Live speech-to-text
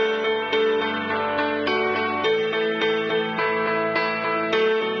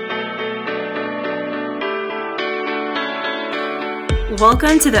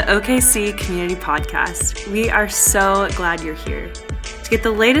Welcome to the OKC Community Podcast. We are so glad you're here. To get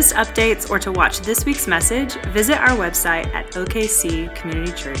the latest updates or to watch this week's message, visit our website at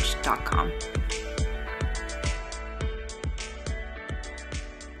okccommunitychurch.com.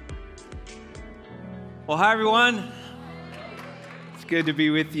 Well, hi, everyone. It's good to be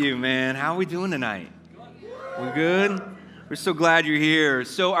with you, man. How are we doing tonight? We good? We're so glad you're here.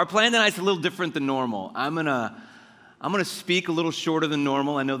 So our plan tonight's a little different than normal. I'm gonna speak a little shorter than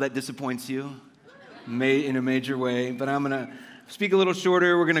normal. I know that disappoints you in a major way, but I'm gonna speak a little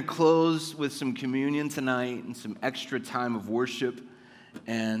shorter. We're gonna close with some communion tonight and some extra time of worship.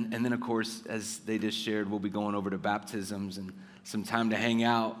 And then, of course, as they just shared, we'll be going over to baptisms and some time to hang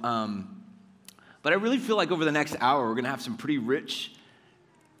out. But I really feel like over the next hour, we're gonna have some pretty rich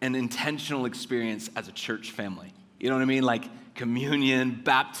and intentional experience as a church family. You know what I mean? Like communion,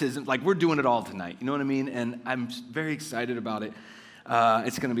 baptism, like we're doing it all tonight. You know what I mean? And I'm very excited about it.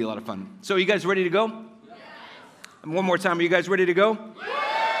 It's going to be a lot of fun. So you guys ready to go? Yes. And one more time, are you guys ready to go?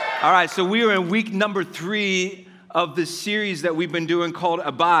 Yes. All right, so we are in week number 3 of the series that we've been doing called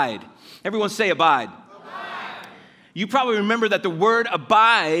Abide. Everyone say abide. Abide. You probably remember that the word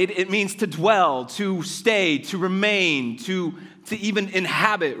abide, it means to dwell, to stay, to remain, to even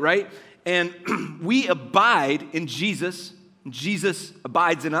inhabit, right? And we abide in Jesus. Jesus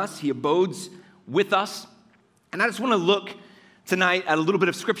abides in us. He abodes with us. And I just want to look tonight at a little bit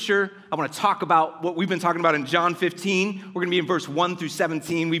of scripture. I want to talk about what we've been talking about in John 15. We're going to be in verse 1 through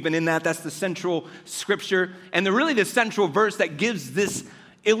 17. We've been in that. That's the central scripture. And really the central verse that gives this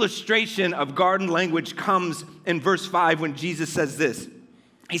illustration of garden language comes in verse 5 when Jesus says this.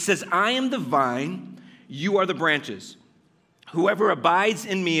 He says, I am the vine, you are the branches. Whoever abides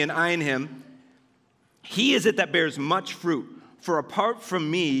in me and I in him, he is it that bears much fruit. For apart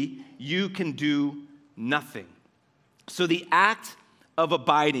from me, you can do nothing. So the act of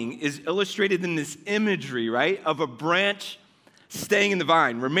abiding is illustrated in this imagery, right, of a branch staying in the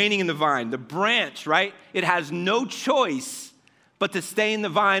vine, remaining in the vine. The branch, right, it has no choice but to stay in the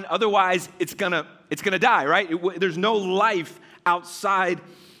vine. Otherwise, it's gonna die, right? There's no life outside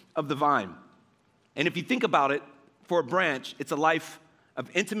of the vine. And if you think about it, for a branch, it's a life of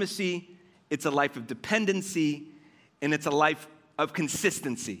intimacy, it's a life of dependency, and it's a life of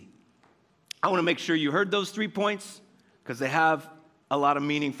consistency. I want to make sure you heard those 3 points because they have a lot of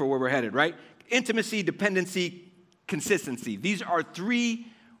meaning for where we're headed, right? Intimacy, dependency, consistency. These are 3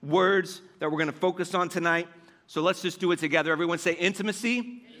 words that we're going to focus on tonight. So let's just do it together. Everyone say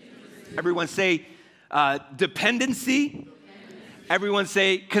intimacy. Everyone say dependency. Everyone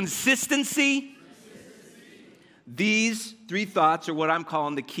say consistency. These 3 thoughts are what I'm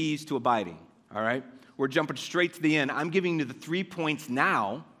calling the keys to abiding, all right? We're jumping straight to the end. I'm giving you the 3 points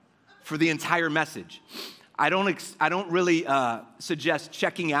now for the entire message. I don't really suggest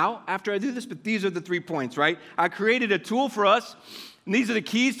checking out after I do this, but these are the 3 points, right? I created a tool for us, and these are the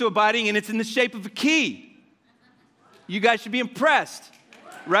keys to abiding, and it's in the shape of a key. You guys should be impressed,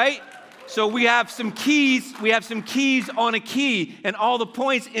 right? So we have some keys on a key, and all the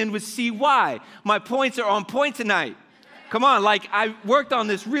points end with CY. My points are on point tonight. Come on, like I worked on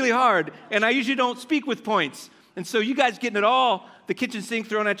this really hard, and I usually don't speak with points. And so you guys getting it all, the kitchen sink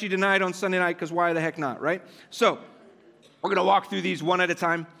thrown at you tonight on Sunday night, because why the heck not, right? So we're going to walk through these one at a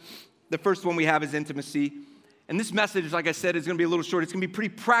time. The first one we have is intimacy. And this message, like I said, is going to be a little short. It's going to be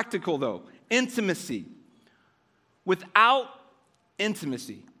pretty practical, though. Intimacy. Without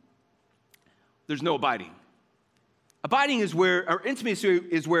intimacy, there's no abiding. Intimacy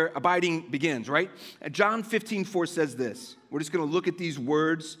is where abiding begins, right? John 15:4 says this. We're just going to look at these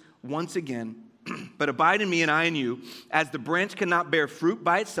words once again. But abide in me and I in you, as the branch cannot bear fruit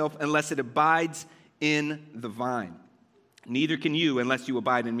by itself unless it abides in the vine. Neither can you unless you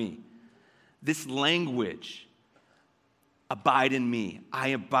abide in me. This language, abide in me, I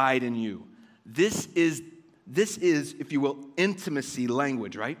abide in you. This is, if you will, intimacy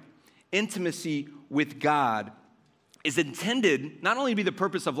language, right? Intimacy with God is intended not only to be the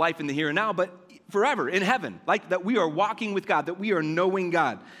purpose of life in the here and now, but forever in heaven, like that we are walking with God, that we are knowing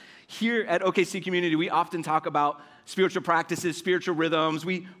God. Here at OKC Community, we often talk about spiritual practices, spiritual rhythms.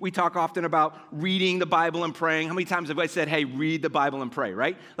 We talk often about reading the Bible and praying. How many times have I said, hey, read the Bible and pray,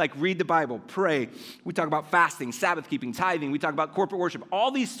 right? Like read the Bible, pray. We talk about fasting, Sabbath keeping, tithing. We talk about corporate worship, all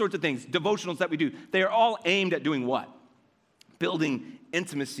these sorts of things, devotionals that we do. They are all aimed at doing what? Building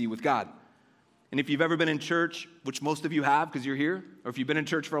intimacy with God. And if you've ever been in church, which most of you have because you're here, or if you've been in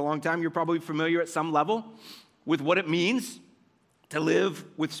church for a long time, you're probably familiar at some level with what it means to live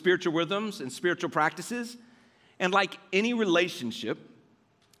with spiritual rhythms and spiritual practices. And like any relationship,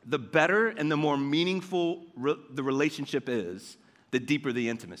 the better and the more meaningful the relationship is, the deeper the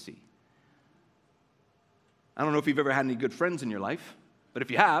intimacy. I don't know if you've ever had any good friends in your life, but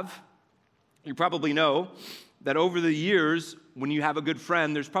if you have, you probably know that over the years, when you have a good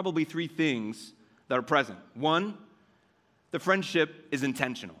friend, there's probably three things that are present. One, the friendship is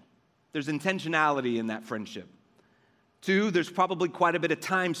intentional. There's intentionality in that friendship. Two, there's probably quite a bit of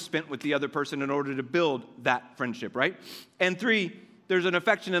time spent with the other person in order to build that friendship, right? And three, there's an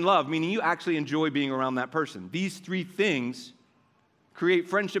affection and love, meaning you actually enjoy being around that person. These three things create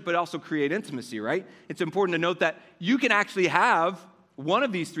friendship, but also create intimacy, right? It's important to note that you can actually have one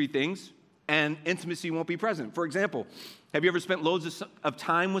of these three things and intimacy won't be present. For example, have you ever spent loads of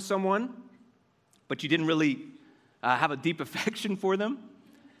time with someone, but you didn't really have a deep affection for them?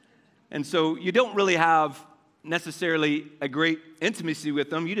 And so you don't really have necessarily a great intimacy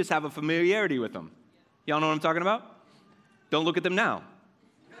with them, you just have a familiarity with them. Y'all know what I'm talking about? Don't look at them now,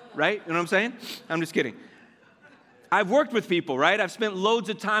 right? You know what I'm saying? I'm just kidding. I've worked with people, right? I've spent loads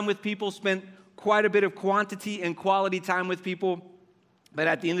of time with people, spent quite a bit of quantity and quality time with people, but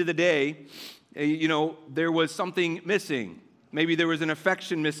at the end of the day, there was something missing. Maybe there was an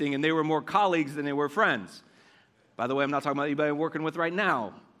affection missing, and they were more colleagues than they were friends. By the way, I'm not talking about anybody I'm working with right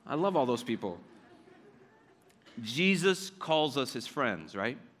now. I love all those people. Jesus calls us his friends,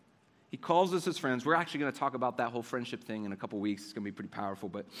 right? He calls us his friends. We're actually going to talk about that whole friendship thing in a couple weeks. It's going to be pretty powerful.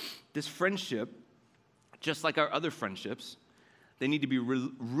 But this friendship, just like our other friendships, they need to be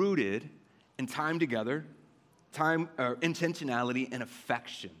rooted in time together, intentionality, and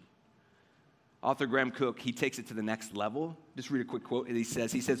affection. Author Graham Cook, he takes it to the next level. Just read a quick quote. He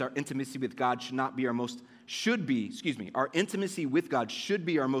says, our intimacy with God our intimacy with God should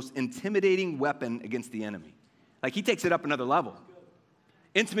be our most intimidating weapon against the enemy. Like, he takes it up another level.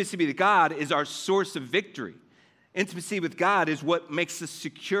 Intimacy with God is our source of victory. Intimacy with God is what makes us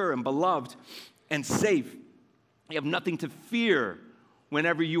secure and beloved and safe. You have nothing to fear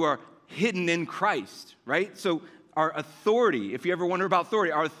whenever you are hidden in Christ, right? So our authority, if you ever wonder about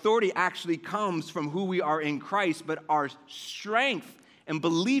authority, our authority actually comes from who we are in Christ, but our strength and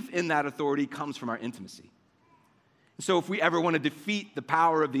belief in that authority comes from our intimacy. So if we ever want to defeat the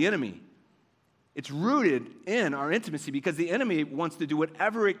power of the enemy, it's rooted in our intimacy, because the enemy wants to do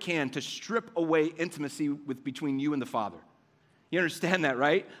whatever it can to strip away intimacy between you and the Father. You understand that,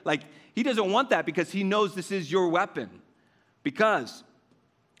 right? Like, he doesn't want that because he knows this is your weapon. Because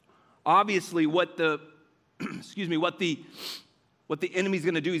obviously what the enemy's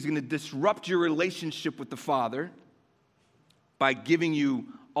going to do, he's going to disrupt your relationship with the Father by giving you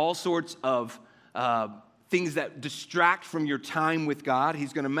all sorts of things that distract from your time with God.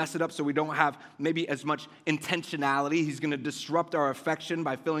 He's going to mess it up so we don't have maybe as much intentionality. He's going to disrupt our affection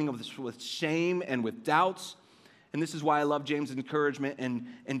by filling us with shame and with doubts. And this is why I love James' encouragement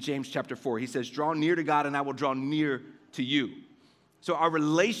in James chapter 4. He says, draw near to God and I will draw near to you. So our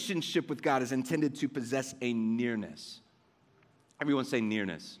relationship with God is intended to possess a nearness. Everyone say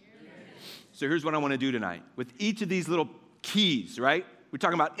nearness. So here's what I want to do tonight. With each of these little keys, right? We're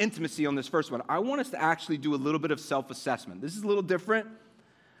talking about intimacy on this first one. I want us to actually do a little bit of self-assessment. This is a little different,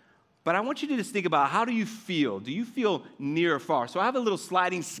 but I want you to just think about, how do you feel? Do you feel near or far? So I have a little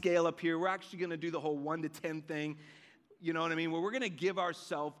sliding scale up here. We're actually going to do the whole 1 to 10 thing. You know what I mean? Where we're going to give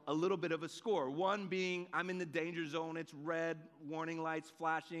ourselves a little bit of a score. 1 being, I'm in the danger zone. It's red, warning lights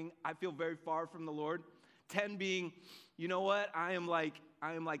flashing. I feel very far from the Lord. 10 being, you know what? I am like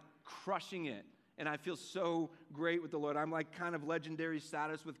crushing it. And I feel so great with the Lord. I'm like kind of legendary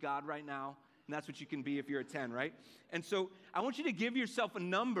status with God right now. And that's what you can be if you're a 10, right? And so I want you to give yourself a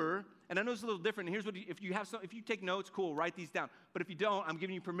number. And I know it's a little different. And here's what, if you take notes, cool, write these down. But if you don't, I'm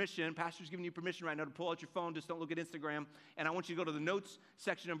giving you permission. Pastor's giving you permission right now to pull out your phone. Just don't look at Instagram. And I want you to go to the notes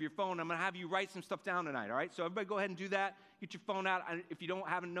section of your phone. I'm going to have you write some stuff down tonight, all right? So everybody go ahead and do that. Get your phone out if you don't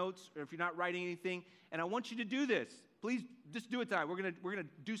have notes or if you're not writing anything. And I want you to do this. Please just do it tonight. We're gonna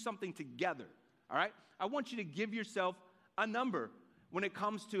do something together. All right? I want you to give yourself a number when it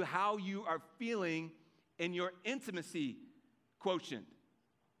comes to how you are feeling in your intimacy quotient.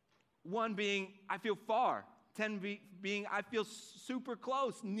 1 being, I feel far. 10 being, I feel super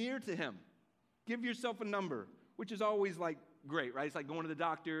close, near to him. Give yourself a number, which is always like great, right? It's like going to the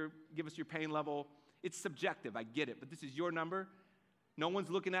doctor, give us your pain level. It's subjective, I get it, but this is your number. No one's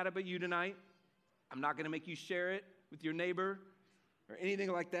looking at it but you tonight. I'm not going to make you share it with your neighbor or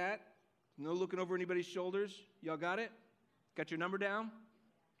anything like that. No looking over anybody's shoulders. Y'all got it? Got your number down?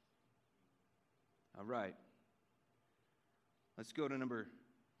 All right. Let's go to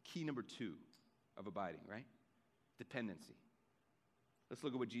key number 2 of abiding, right? Dependency. Let's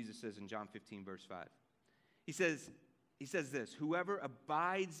look at what Jesus says in John 15, verse 5. He says this, whoever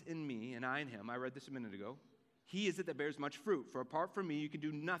abides in me and I in him, I read this a minute ago, He is it that bears much fruit. For apart from me, you can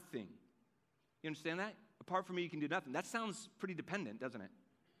do nothing. You understand that? Apart from me, you can do nothing. That sounds pretty dependent, doesn't it?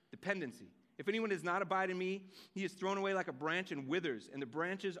 Dependency. If anyone does not abide in me, he is thrown away like a branch and withers, and the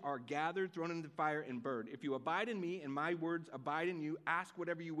branches are gathered, thrown into the fire, and burned. If you abide in me, and my words abide in you, ask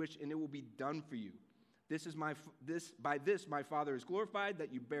whatever you wish, and it will be done for you. By this my Father is glorified,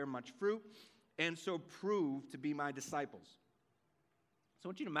 that you bear much fruit, and so prove to be my disciples. So I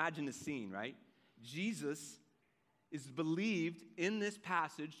want you to imagine this scene, right? Jesus is believed in this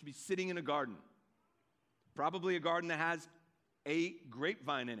passage to be sitting in a garden. Probably a garden that has a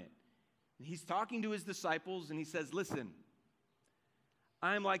grapevine in it. And he's talking to his disciples and he says, listen,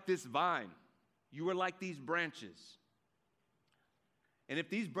 I'm like this vine. You are like these branches. And if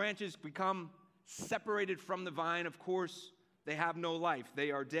these branches become separated from the vine, of course, they have no life.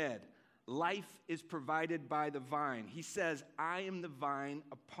 They are dead. Life is provided by the vine. He says, I am the vine.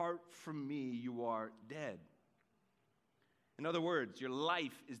 Apart from me, you are dead. In other words, your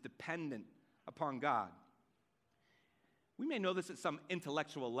life is dependent upon God. We may know this at some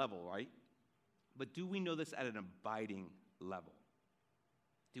intellectual level, right? But do we know this at an abiding level?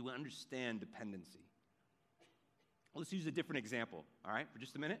 Do we understand dependency? Let's use a different example, all right, for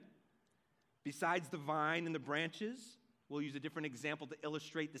just a minute. Besides the vine and the branches, we'll use a different example to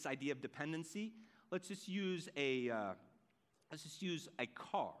illustrate this idea of dependency. Let's just use a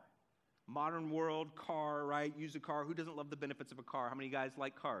car. Modern world car, right? Use a car. Who doesn't love the benefits of a car? How many guys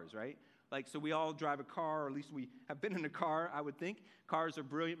like cars, right? Like, so we all drive a car, or at least we have been in a car, I would think. Cars are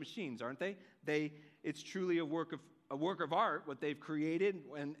brilliant machines, aren't they? It's truly a work of art, what they've created.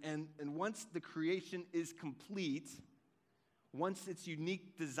 And once the creation is complete, once its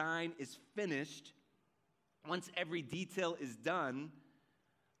unique design is finished, once every detail is done,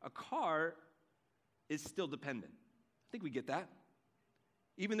 a car is still dependent. I think we get that.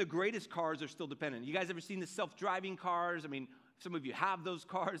 Even the greatest cars are still dependent. You guys ever seen the self-driving cars? I mean, some of you have those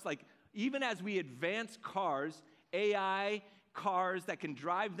cars. Like, even as we advance cars, AI cars that can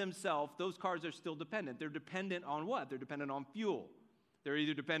drive themselves, those cars are still dependent. They're dependent on what? They're dependent on fuel. They're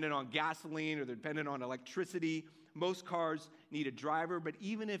either dependent on gasoline or they're dependent on electricity. Most cars need a driver, but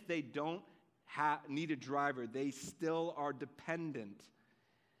even if they don't need a driver, they still are dependent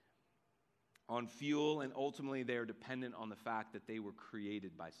on fuel, and ultimately they are dependent on the fact that they were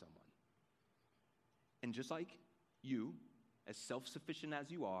created by someone. And just like you, as self-sufficient as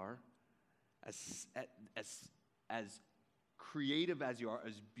you are, as creative as you are,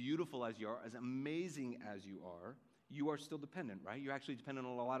 as beautiful as you are, as amazing as you are still dependent, right? You're actually dependent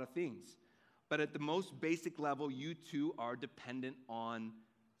on a lot of things. But at the most basic level, you too are dependent on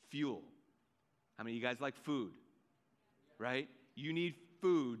fuel. How many of you guys like food? Right? You need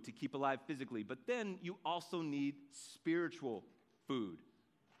food to keep alive physically, but then you also need spiritual food,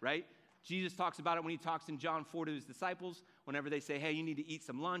 right? Jesus talks about it when he talks in John 4 to his disciples. Whenever they say, hey, you need to eat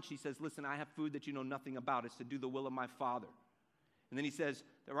some lunch, he says, listen, I have food that you know nothing about. It's to do the will of my Father. And then he says,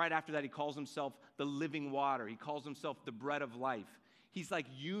 that right after that, he calls himself the living water. He calls himself the bread of life. He's like,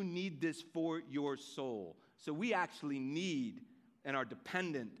 you need this for your soul. So we actually need and are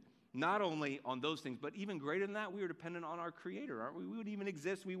dependent not only on those things, but even greater than that, we are dependent on our Creator, aren't we? We wouldn't even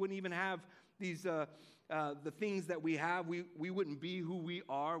exist. We wouldn't even have these the things that we have. We wouldn't be who we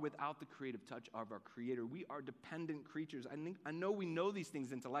are without the creative touch of our Creator. We are dependent creatures. I know we know these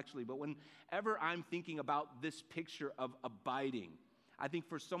things intellectually, but whenever I'm thinking about this picture of abiding, I think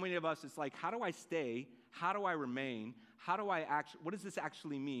for so many of us, it's like, how do I stay? How do I remain? What does this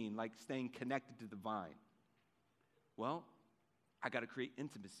actually mean, like staying connected to the vine? Well, I got to create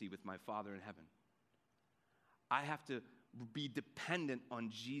intimacy with my Father in heaven. I have to be dependent on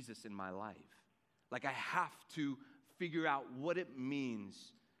Jesus in my life. Like, I have to figure out what it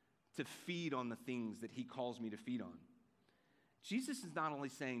means to feed on the things that he calls me to feed on. Jesus is not only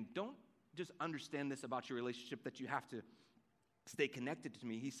saying, don't just understand this about your relationship, that you have to stay connected to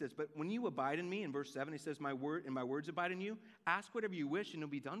me. He says, but when you abide in me, in verse 7, he says, my words abide in you, ask whatever you wish and it'll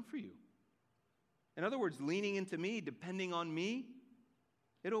be done for you. In other words, leaning into me, depending on me,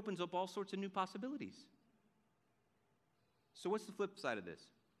 it opens up all sorts of new possibilities. So what's the flip side of this?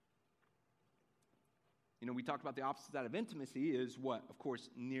 You know, we talked about the opposite side of intimacy is what? Of course,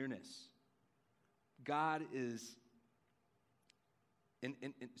 nearness. God is, the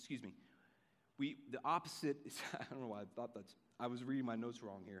opposite is, I don't know why I was reading my notes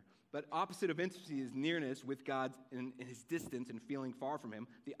wrong here. But opposite of intimacy is nearness with God in his distance and feeling far from him.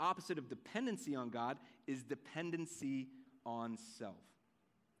 The opposite of dependency on God is dependency on self.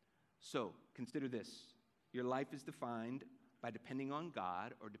 So, consider this. Your life is defined by depending on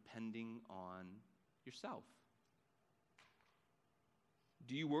God or depending on yourself.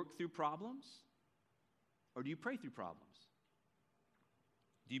 Do you work through problems? or do you pray through problems?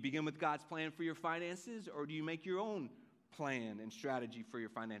 Do you begin with God's plan for your finances, or do you make your own plan and strategy for your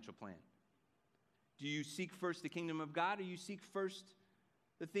financial plan? Do you seek first the kingdom of God, or you seek first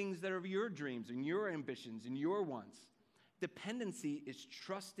the things that are your dreams and your ambitions and your wants? Dependency is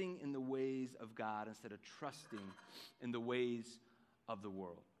trusting in the ways of God instead of trusting in the ways of the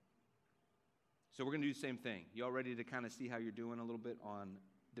world. So we're going to do the same thing. Y'all ready to kind of see how you're doing a little bit on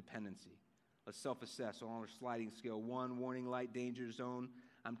dependency? Let's self-assess. So on our sliding scale, 1, warning light, danger zone.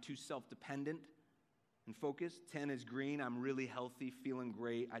 I'm too self-dependent and focused. 10 is green. I'm really healthy, feeling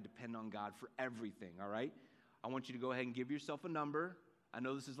great. I depend on God for everything, all right? I want you to go ahead and give yourself a number. I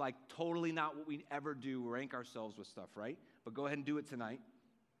know this is like totally not what we ever do, rank ourselves with stuff, right? But go ahead and do it tonight.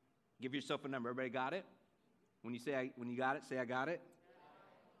 Give yourself a number. Everybody got it? When you got it, say I got it.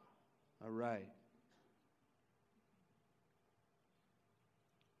 All right.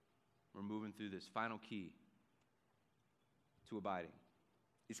 We're moving through this. Final key to abiding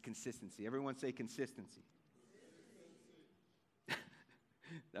is consistency. Everyone say consistency.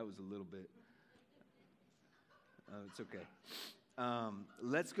 That was a little bit. It's okay.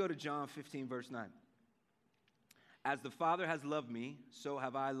 Let's go to John 15, verse 9. As the Father has loved me, so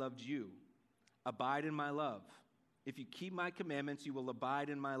have I loved you. Abide in my love. If you keep my commandments, you will abide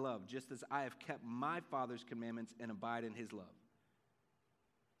in my love, just as I have kept my Father's commandments and abide in his love.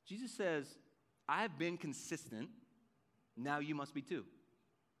 Jesus says, I have been consistent, now you must be too.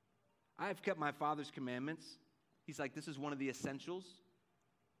 I have kept my Father's commandments. He's like, this is one of the essentials.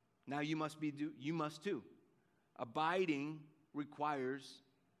 Now you must too. Abiding requires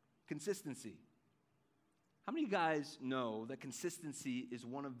consistency. How many of you guys know that consistency is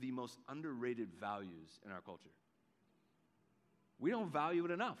one of the most underrated values in our culture? We don't value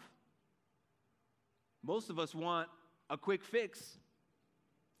it enough. Most of us want a quick fix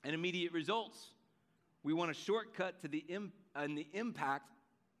and immediate results. We want a shortcut to the impact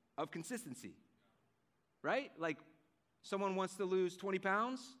of consistency, right? Like someone wants to lose 20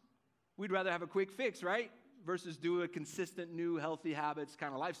 pounds, we'd rather have a quick fix, right? Versus do a consistent, new, healthy habits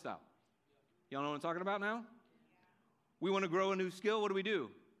kind of lifestyle. Y'all know what I'm talking about now? We want to grow a new skill. What do?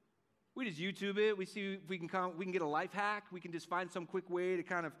 We just YouTube it. We see if we can get a life hack. We can just find some quick way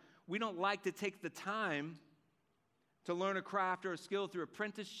to we don't like to take the time to learn a craft or a skill through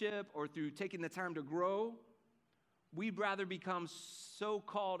apprenticeship or through taking the time to grow. We'd rather become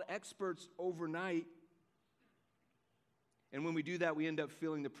so-called experts overnight. And when we do that, we end up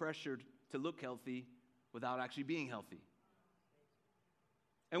feeling the pressure to look healthy without actually being healthy.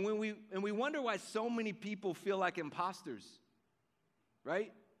 And we wonder why so many people feel like imposters,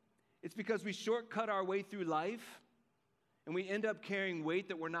 right? It's because we shortcut our way through life and we end up carrying weight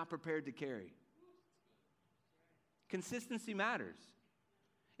that we're not prepared to carry. Consistency matters.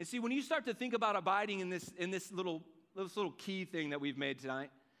 And see, when you start to think about abiding in this little key thing that we've made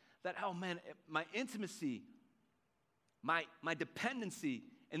tonight, that, oh man, my intimacy, my dependency,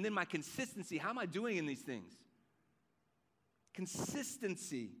 and then my consistency, how am I doing in these things?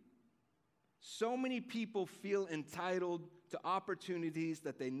 Consistency. So many people feel entitled to opportunities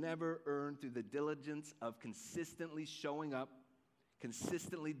that they never earned through the diligence of consistently showing up,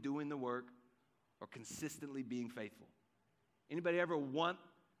 consistently doing the work, or consistently being faithful. Anybody ever want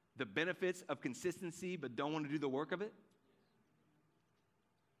the benefits of consistency but don't want to do the work of it?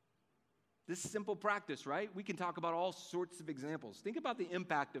 This simple practice, right? We can talk about all sorts of examples. Think about the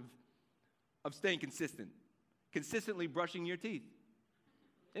impact of staying consistent. Consistently brushing your teeth.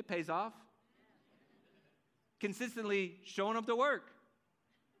 It pays off. Consistently showing up to work.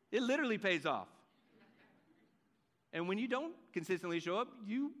 It literally pays off. And when you don't consistently show up,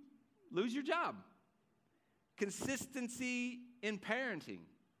 you lose your job. Consistency in parenting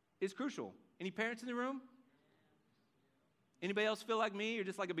is crucial. Any parents in the room? Anybody else feel like me? You're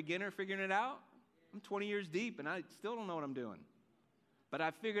just like a beginner figuring it out? I'm 20 years deep and I still don't know what I'm doing. But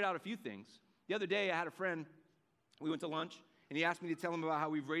I figured out a few things. The other day I had a friend, we went to lunch, and he asked me to tell him about how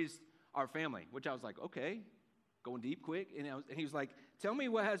we've raised our family, which I was like, okay, going deep quick. And he was like, tell me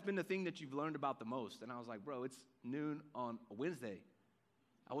what has been the thing that you've learned about the most. And I was like, bro, it's noon on a Wednesday.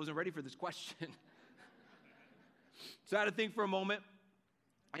 I wasn't ready for this question. So I had to think for a moment,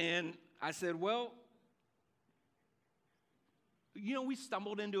 and I said, well, we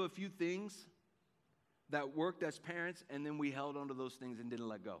stumbled into a few things that worked as parents, and then we held onto those things and didn't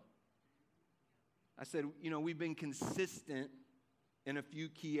let go. I said, we've been consistent in a few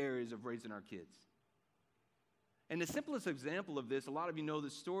key areas of raising our kids. And the simplest example of this, a lot of you know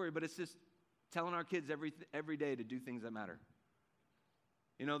this story, but it's just telling our kids every day to do things that matter.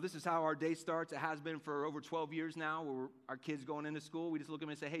 This is how our day starts. It has been for over 12 years now, where our kids going into school. We just look at them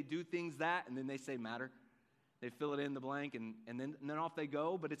and say, hey, do things that, and then they say matter. They fill it in the blank, and then off they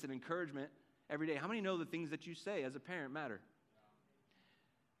go, but it's an encouragement every day. How many know the things that you say as a parent matter?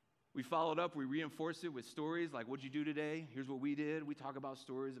 We followed up, we reinforce it with stories like, what'd you do today? Here's what we did. We talk about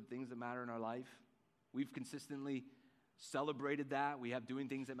stories of things that matter in our life. We've consistently celebrated that. We have doing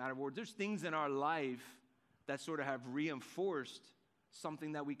things that matter. There's things in our life that sort of have reinforced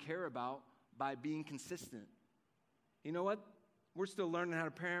something that we care about by being consistent. You know what? We're still learning how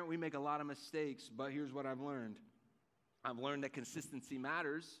to parent. We make a lot of mistakes, but here's what I've learned. I've learned that consistency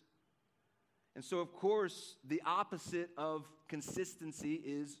matters. And so, of course, the opposite of consistency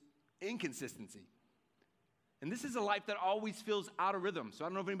is inconsistency. And this is a life that always feels out of rhythm. So I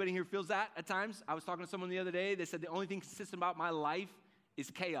don't know if anybody here feels that at times. I was talking to someone the other day. They said the only thing consistent about my life is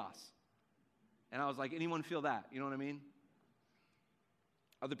chaos. And I was like, anyone feel that? You know what I mean?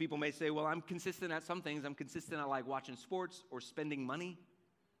 Other people may say, well, I'm consistent at some things. I'm consistent at like watching sports or spending money.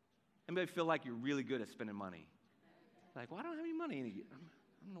 Anybody feel like you're really good at spending money? Like, well, I don't have any money. I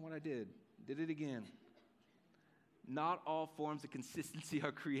don't know what I did. Did it again. Not all forms of consistency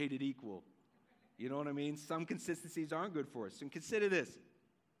are created equal. You know what I mean? Some consistencies aren't good for us. And consider this.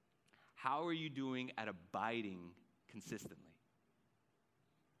 How are you doing at abiding consistently?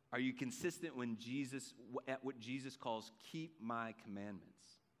 Are you consistent at what Jesus calls keep my commandments?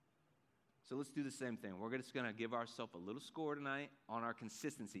 So let's do the same thing. We're just going to give ourselves a little score tonight on our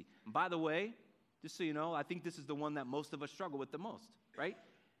consistency. And by the way, just so you know, I think this is the one that most of us struggle with the most, right?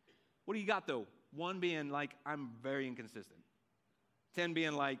 What do you got, though? 1 being like, I'm very inconsistent. 10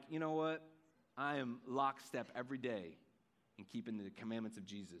 being like, you know what? I am lockstep every day in keeping the commandments of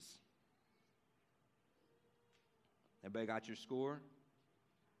Jesus. Everybody got your score?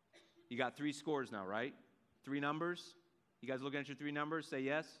 You got 3 scores now, right? 3 numbers? You guys looking at your 3 numbers? Say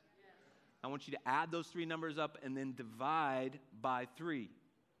yes. I want you to add those 3 numbers up and then divide by 3.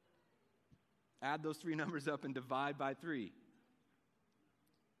 Add those 3 numbers up and divide by 3.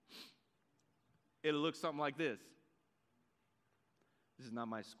 It'll look something like this. This is not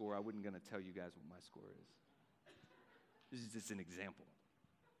my score. I wasn't going to tell you guys what my score is. This is just an example.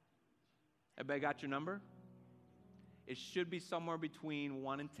 Everybody got your number? It should be somewhere between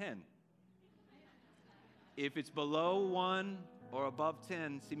 1 and 10. If it's below 1 or above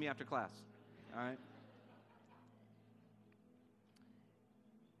 10, see me after class. All right?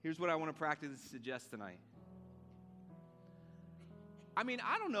 Here's what I want to practice and suggest tonight. I mean,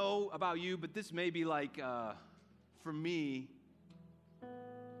 I don't know about you, but this may be like, for me,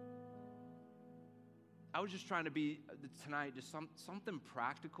 I was just trying to be, tonight, just something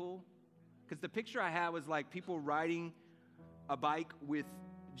practical. Because the picture I had was like people riding a bike with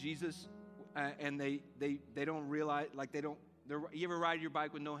Jesus, and they don't realize, like you ever ride your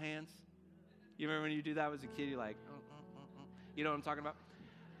bike with no hands? You remember when you do that as a kid, you're like, you know what I'm talking about?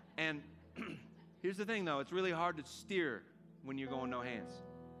 And here's the thing, though. It's really hard to steer when you're going no hands.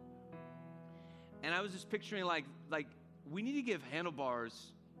 And I was just picturing, like we need to give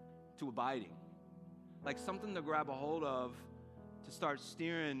handlebars to abiding. Like something to grab a hold of to start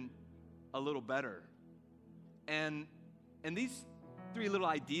steering a little better. And these 3 little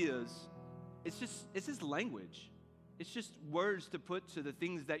ideas, it's just language. It's just words to put to the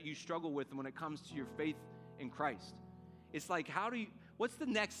things that you struggle with when it comes to your faith in Christ. It's like, what's the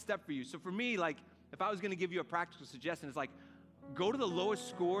next step for you? So for me, like, if I was going to give you a practical suggestion, it's like, go to the lowest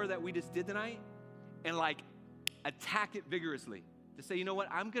score that we just did tonight and like attack it vigorously. To say, you know what,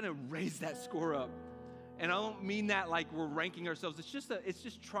 I'm going to raise that score up. And I don't mean that like we're ranking ourselves. It's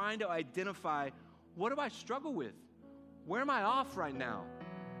just trying to identify, what do I struggle with? Where am I off right now?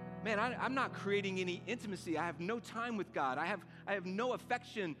 Man, I'm not creating any intimacy. I have no time with God. I have no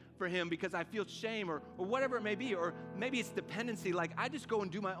affection for him because I feel shame or whatever it may be. Or maybe it's dependency. Like I just go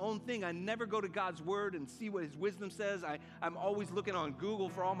and do my own thing. I never go to God's word and see what his wisdom says. I'm always looking on Google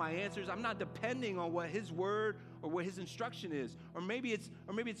for all my answers. I'm not depending on what his word or what his instruction is. Or maybe it's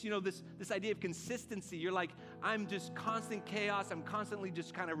this idea of consistency. You're like, I'm just constant chaos. I'm constantly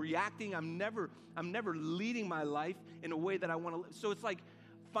just kind of reacting. I'm never leading my life in a way that I want to live. So it's like,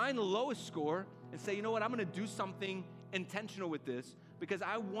 find the lowest score and say, you know what, I'm going to do something intentional with this because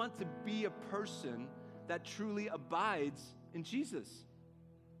I want to be a person that truly abides in Jesus.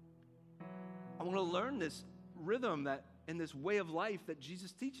 I want to learn this rhythm and this way of life that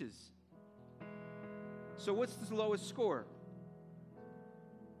Jesus teaches. So what's the lowest score?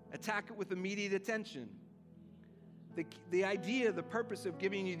 Attack it with immediate attention. The idea, the purpose of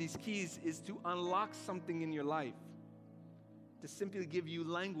giving you these keys is to unlock something in your life. To simply give you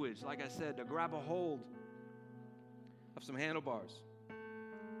language, like I said, to grab a hold of some handlebars.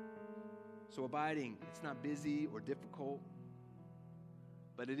 So abiding, it's not busy or difficult,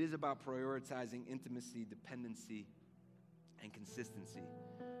 but it is about prioritizing intimacy, dependency, and consistency.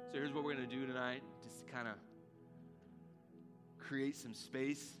 So here's what we're going to do tonight, just to kind of create some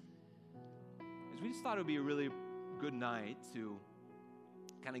space. Is we just thought it would be a really good night to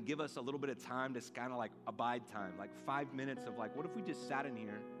kind of give us a little bit of time to kind of like abide time, like 5 minutes of like, what if we just sat in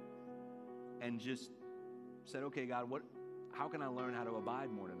here and just said, okay, God, how can I learn how to abide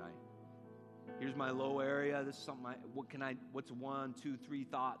more tonight? Here's my low area. This is something. What's 1, 2, 3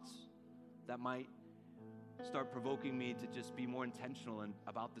 thoughts that might start provoking me to just be more intentional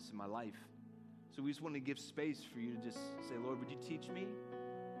about this in my life? So we just want to give space for you to just say, Lord, would you teach me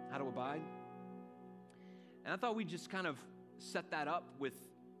how to abide? And I thought we'd just kind of set that up with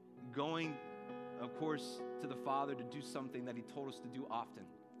going, of course, to the Father to do something that he told us to do often.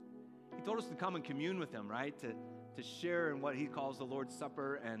 He told us to come and commune with him, right? To share in what he calls the Lord's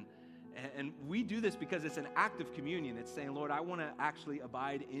Supper. And we do this because it's an act of communion. It's saying, Lord, I want to actually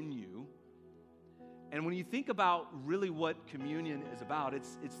abide in you. And when you think about really what communion is about,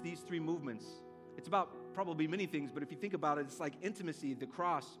 it's these 3 movements. It's about probably many things, but if you think about it, it's like intimacy, the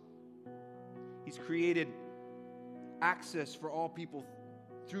cross. He's created access for all people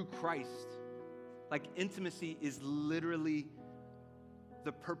through Christ. Like intimacy is literally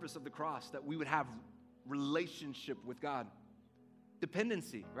the purpose of the cross, that we would have relationship with God.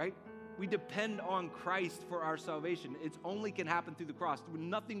 Dependency, right? We depend on Christ for our salvation. It only can happen through the cross. There's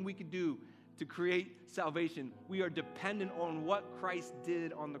nothing we can do to create salvation. We are dependent on what Christ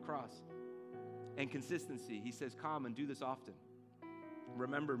did on the cross. And consistency. He says, come and do this often.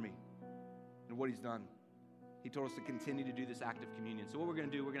 Remember me and what he's done. He told us to continue to do this act of communion. So what we're going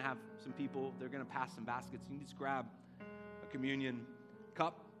to do, we're going to have some people, they're going to pass some baskets. You can just grab a communion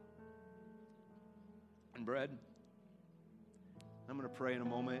cup and bread. I'm going to pray in a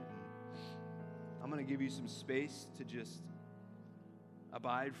moment. I'm going to give you some space to just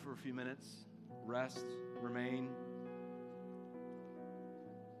abide for a few minutes, rest, remain,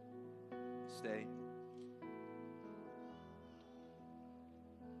 stay.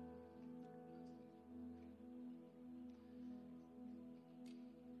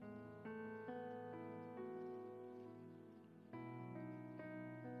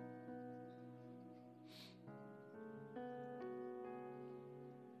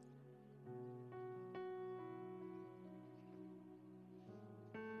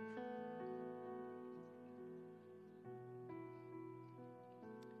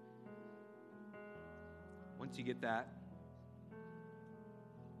 Once you get that,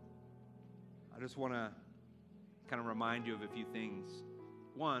 I just want to kind of remind you of a few things.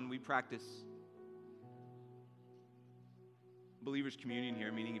 One, we practice believers' communion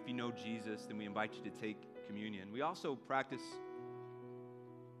here, meaning if you know Jesus, then we invite you to take communion. We also practice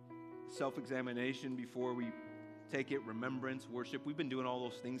self-examination before we take it, remembrance, worship. We've been doing all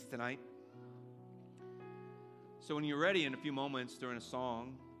those things tonight. So when you're ready in a few moments during a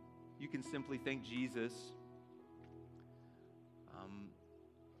song, you can simply thank Jesus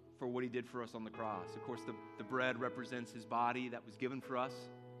for what he did for us on the cross. Of course, the bread represents his body that was given for us.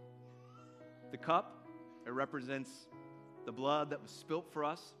 The cup, it represents the blood that was spilt for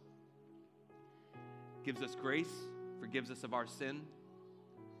us. Gives us grace, forgives us of our sin.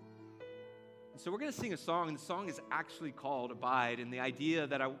 And so we're going to sing a song, and the song is actually called Abide. And the idea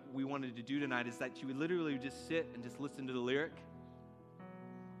that we wanted to do tonight is that you would literally just sit and just listen to the lyric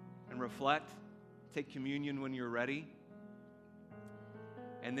and reflect, take communion when you're ready.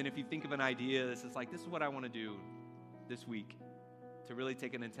 And then if you think of an idea, this is what I want to do this week, to really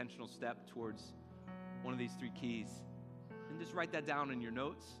take an intentional step towards one of these 3 keys. And just write that down in your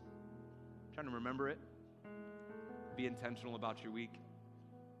notes. Trying to remember it. Be intentional about your week.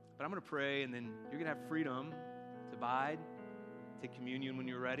 But I'm going to pray, and then you're going to have freedom to abide, take communion when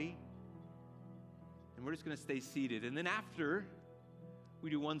you're ready. And we're just going to stay seated. And then after we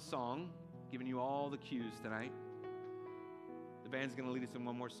do one song, giving you all the cues tonight, the band's going to lead us in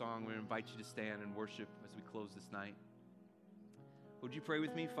one more song. We're going to invite you to stand and worship as we close this night. Would you pray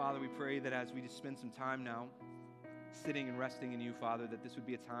with me? Father, we pray that as we just spend some time now sitting and resting in you, Father, that this would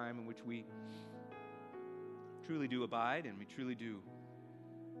be a time in which we truly do abide, and we truly do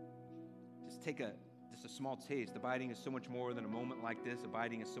just take a small taste. Abiding is so much more than a moment like this.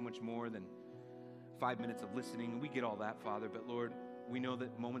 Abiding is so much more than 5 minutes of listening. We get all that, Father, but Lord, we know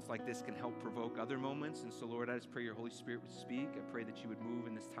that moments like this can help provoke other moments. And so, Lord, I just pray your Holy Spirit would speak. I pray that you would move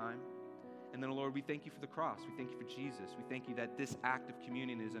in this time. And then, Lord, we thank you for the cross. We thank you for Jesus. We thank you that this act of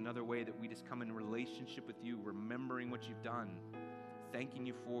communion is another way that we just come in relationship with you, remembering what you've done, thanking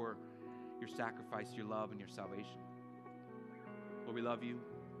you for your sacrifice, your love, and your salvation. Lord, we love you.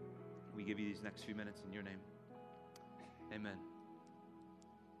 We give you these next few minutes in your name. Amen.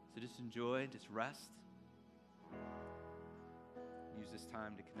 So just enjoy, just rest. Use this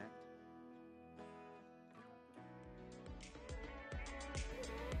time to connect.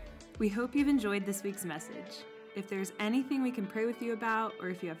 We hope you've enjoyed this week's message. If there's anything we can pray with you about, or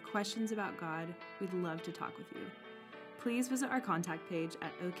if you have questions about God, we'd love to talk with you. Please visit our contact page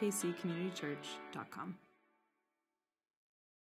at okccommunitychurch.com.